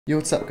Yo,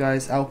 what's up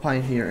guys,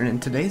 Alpine here, and in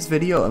today's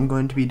video I'm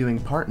going to be doing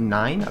part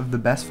 9 of the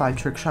best 5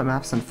 trickshot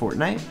maps on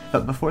Fortnite.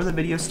 But before the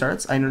video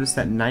starts, I noticed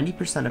that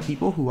 90% of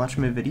people who watch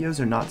my videos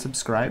are not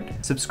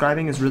subscribed.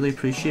 Subscribing is really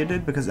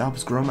appreciated because it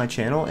helps grow my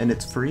channel and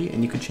it's free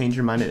and you can change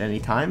your mind at any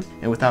time.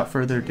 And without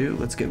further ado,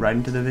 let's get right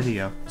into the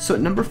video. So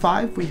at number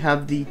 5 we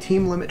have the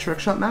team limit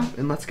trickshot map,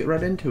 and let's get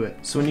right into it.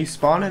 So when you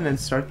spawn in and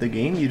start the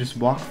game, you just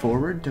walk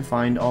forward to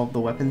find all of the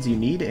weapons you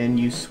need and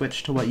you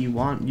switch to what you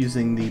want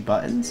using the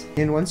buttons.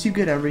 And once you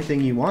get everything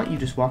you want, you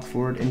just walk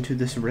forward into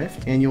this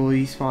rift and you'll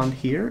be spawned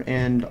here,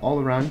 and all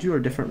around you are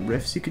different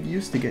rifts you could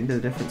use to get into the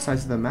different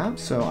sides of the map.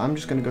 So I'm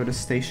just going to go to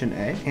station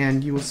A,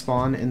 and you will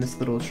spawn in this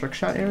little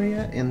trickshot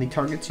area, and the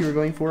targets you are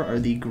going for are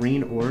the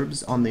green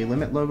orbs on the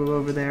limit logo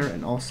over there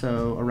and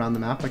also around the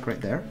map, like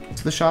right there.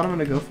 So the shot I'm going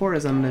to go for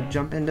is I'm going to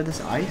jump into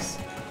this ice,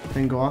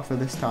 then go off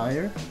of this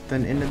tire,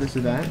 then into this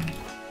vent,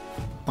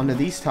 onto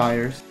these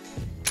tires,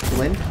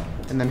 blink,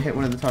 and then hit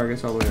one of the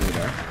targets all the way over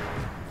there.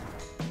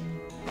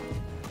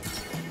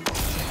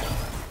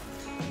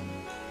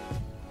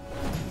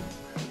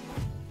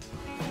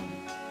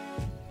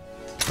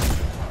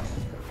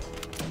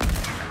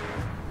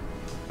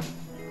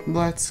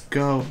 Let's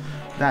go.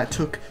 That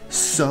took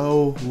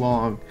so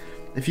long.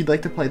 If you'd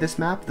like to play this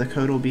map, the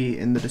code will be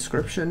in the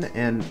description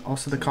and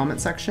also the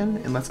comment section,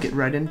 and let's get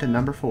right into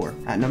number 4.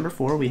 At number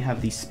 4 we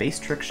have the Space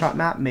Trickshot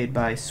map made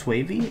by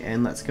Swavy,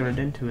 and let's get right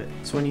into it.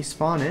 So when you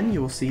spawn in, you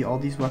will see all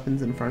these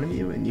weapons in front of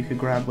you and you can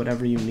grab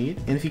whatever you need.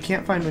 And if you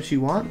can't find what you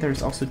want,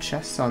 there's also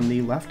chests on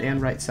the left and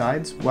right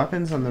sides,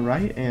 weapons on the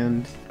right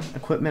and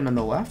equipment on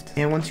the left.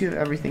 And once you have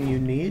everything you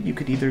need, you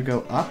could either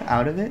go up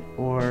out of it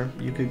or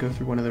you could go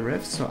through one of the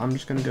rifts. So I'm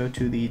just going to go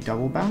to the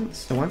double bounce.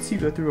 So once you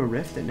go through a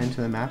rift and into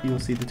the map, you will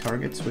see the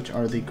target, which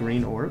are the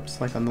green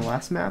orbs like on the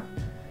last map.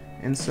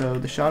 And so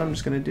the shot I'm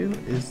just going to do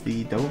is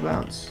the double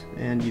bounce,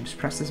 and you just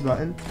press this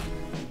button,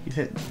 you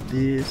hit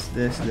this,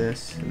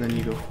 and then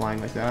you go flying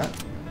like that.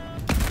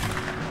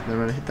 Then I'm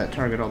going to hit that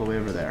target all the way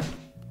over there.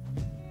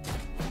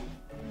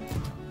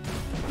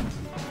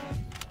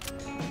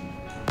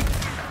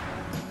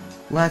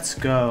 Let's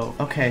go.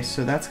 Okay,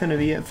 so that's going to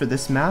be it for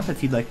this map.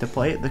 If you'd like to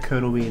play it, the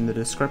code will be in the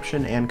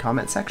description and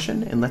comment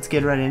section, and let's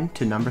get right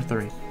into number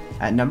 3.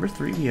 At number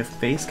 3 we have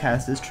FaZe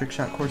Kaz's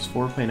Trickshot Course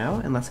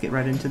 4.0, and let's get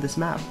right into this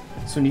map.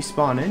 So when you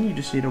spawn in, you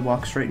just need to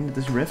walk straight into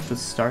this rift with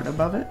start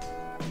above it,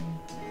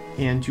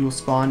 and you will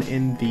spawn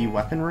in the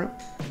weapon room.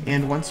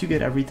 And once you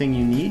get everything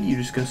you need, you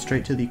just go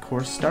straight to the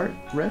course start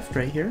rift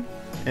right here,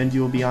 and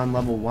you will be on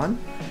level 1.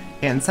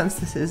 And since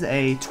this is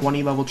a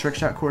 20 level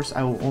trickshot course,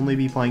 I will only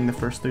be playing the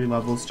first 3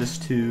 levels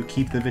just to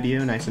keep the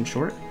video nice and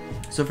short.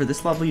 So for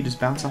this level, you just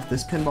bounce off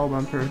this pinball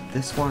bumper,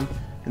 this one,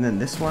 and then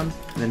this one,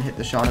 and then hit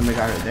the shot on the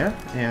guy right there,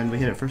 and we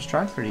hit it first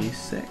try, pretty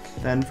sick.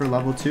 Then for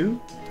level 2,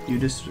 you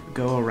just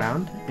go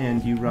around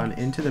and you run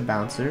into the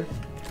bouncer,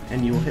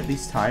 and you will hit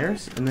these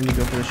tires, and then you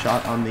go for the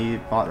shot on the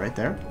bot right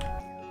there.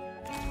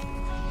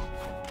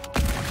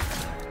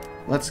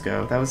 Let's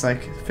go. That was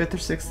like 5th or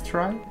 6th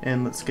try,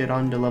 and let's get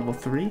on to level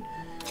 3,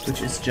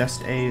 which is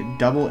just a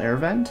double air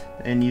vent,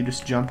 and you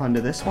just jump onto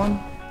this one,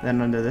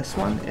 then onto this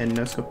one, and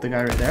no scope the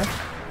guy right there.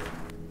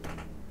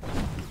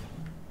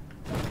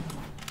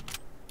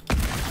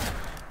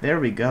 There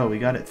we go, we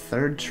got it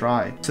 3rd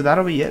try. So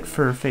that'll be it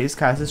for FaZe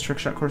Kaz's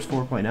Trickshot Course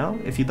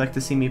 4.0. If you'd like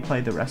to see me play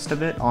the rest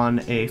of it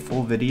on a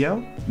full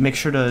video, make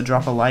sure to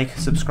drop a like,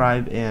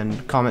 subscribe,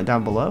 and comment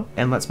down below.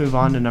 And let's move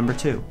on to number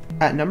 2.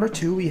 At number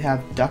 2 we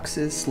have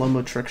Dux's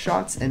slow-mo trick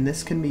shots, and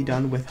this can be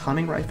done with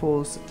hunting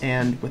rifles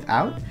and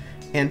without.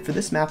 And for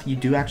this map you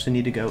do actually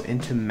need to go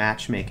into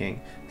matchmaking,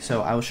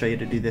 so I will show you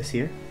to do this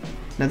here.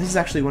 Now this is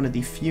actually one of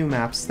the few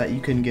maps that you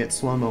can get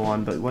slow-mo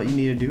on, but what you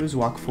need to do is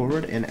walk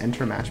forward and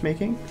enter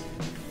matchmaking,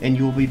 and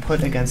you will be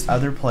put against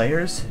other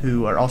players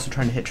who are also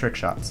trying to hit trick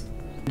shots.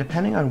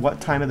 Depending on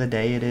what time of the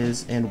day it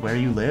is and where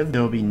you live,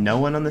 there will be no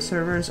one on the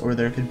servers, or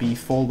there could be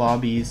full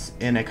lobbies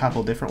in a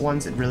couple different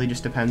ones. It really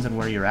just depends on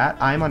where you're at.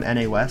 I'm on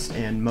NA West,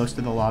 and most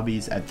of the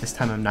lobbies at this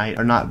time of night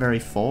are not very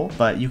full,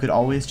 but you could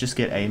always just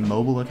get a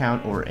mobile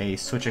account or a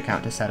Switch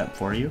account to set up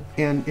for you.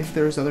 And if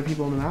there's other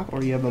people in the map,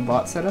 or you have a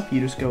bot set up,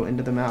 you just go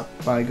into the map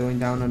by going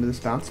down under this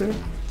bouncer,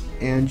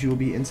 and you will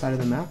be inside of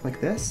the map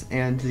like this,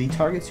 and the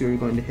targets you're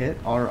going to hit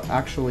are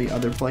actually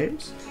other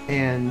players,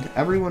 and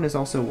everyone is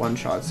also one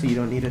shot, so you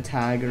don't need a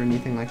tag or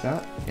anything like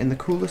that. And the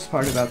coolest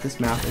part about this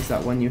map is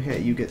that when you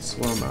hit, you get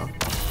slow-mo,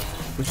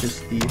 which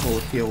is the whole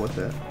appeal with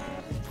it.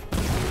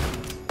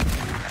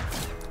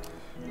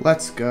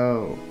 Let's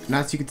go. And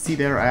as you can see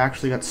there, I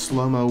actually got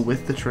slow-mo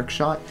with the trick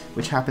shot,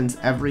 which happens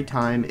every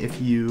time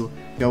if you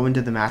go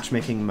into the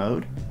matchmaking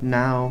mode.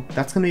 Now,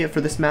 that's going to be it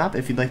for this map.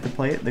 If you'd like to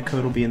play it, the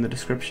code will be in the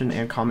description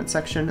and comment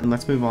section, and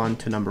let's move on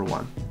to number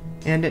 1.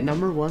 And at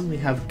number 1 we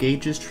have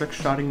Gage's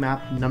Trickshotting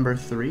map number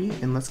 3,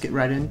 and let's get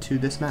right into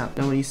this map.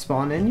 Now when you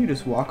spawn in, you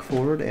just walk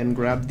forward and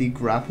grab the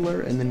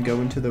grappler and then go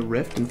into the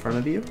rift in front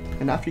of you.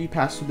 And after you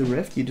pass through the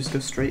rift, you just go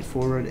straight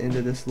forward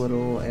into this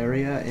little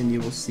area, and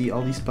you will see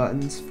all these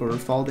buttons for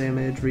fall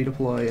damage,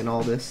 redeploy, and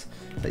all this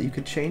that you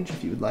could change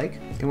if you would like.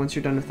 And once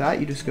you're done with that,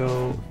 you just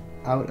go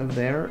out of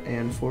there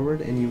and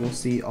forward, and you will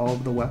see all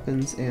of the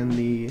weapons and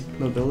the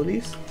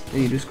mobilities,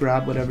 and you just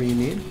grab whatever you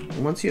need.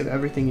 And once you have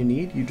everything you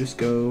need, you just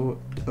go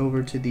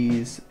over to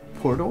these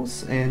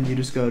portals and you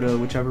just go to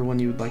whichever one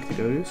you would like to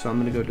go to. So I'm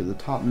going to go to the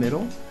top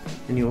middle,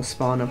 and you will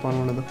spawn up on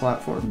one of the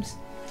platforms,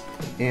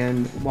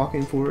 and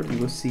walking forward you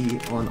will see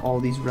on all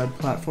these red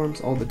platforms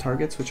all the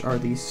targets, which are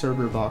these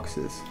server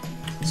boxes.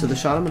 So the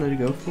shot I'm going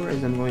to go for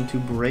is I'm going to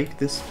break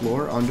this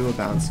floor onto a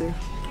bouncer,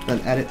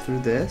 then edit through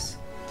this,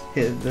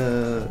 hit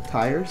the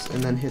tires,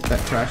 and then hit that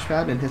crash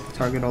pad and hit the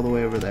target all the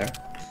way over there.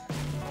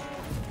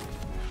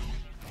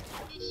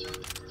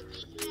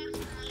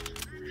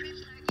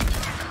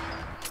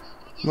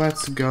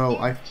 Let's go.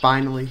 I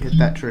finally hit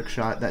that trick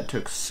shot that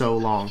took so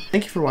long.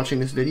 Thank you for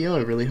watching this video. I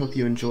really hope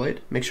you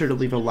enjoyed. Make sure to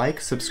leave a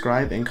like,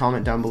 subscribe, and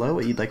comment down below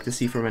what you'd like to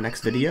see for my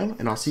next video,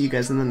 and I'll see you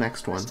guys in the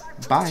next one.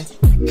 Bye!